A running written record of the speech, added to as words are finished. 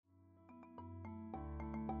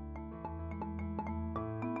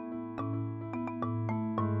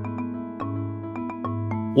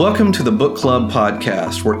Welcome to the Book Club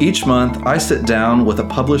podcast, where each month I sit down with a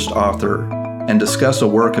published author and discuss a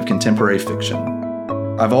work of contemporary fiction.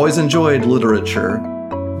 I've always enjoyed literature,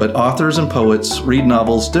 but authors and poets read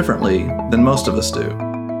novels differently than most of us do.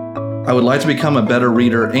 I would like to become a better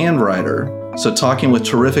reader and writer, so talking with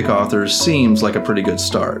terrific authors seems like a pretty good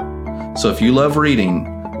start. So if you love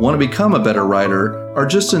reading, want to become a better writer, or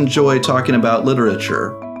just enjoy talking about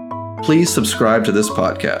literature, please subscribe to this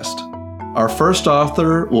podcast. Our first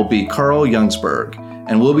author will be Carl Jungsberg,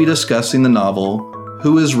 and we'll be discussing the novel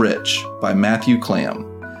Who is Rich by Matthew Clam.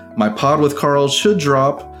 My pod with Carl should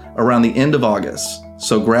drop around the end of August,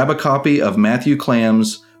 so grab a copy of Matthew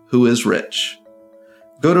Clam's Who is Rich.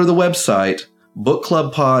 Go to the website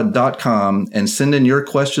bookclubpod.com and send in your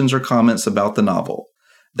questions or comments about the novel.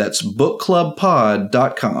 That's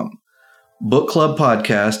bookclubpod.com. Book Club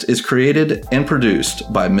Podcast is created and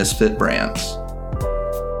produced by Misfit Brands.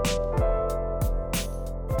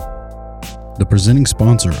 The presenting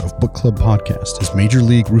sponsor of Book Club Podcast is Major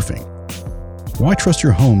League Roofing. Why trust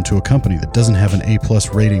your home to a company that doesn't have an A+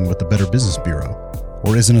 rating with the Better Business Bureau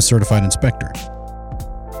or isn't a certified inspector?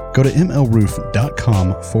 Go to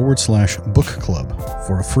mlroof.com/book club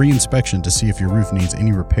for a free inspection to see if your roof needs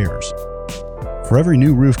any repairs. For every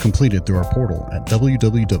new roof completed through our portal at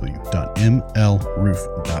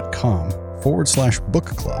www.mlroof.com/book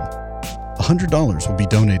club, $100 will be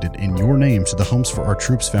donated in your name to the Homes for Our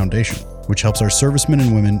Troops Foundation, which helps our servicemen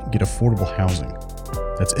and women get affordable housing.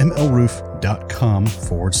 That's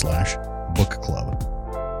mlroof.com/book club.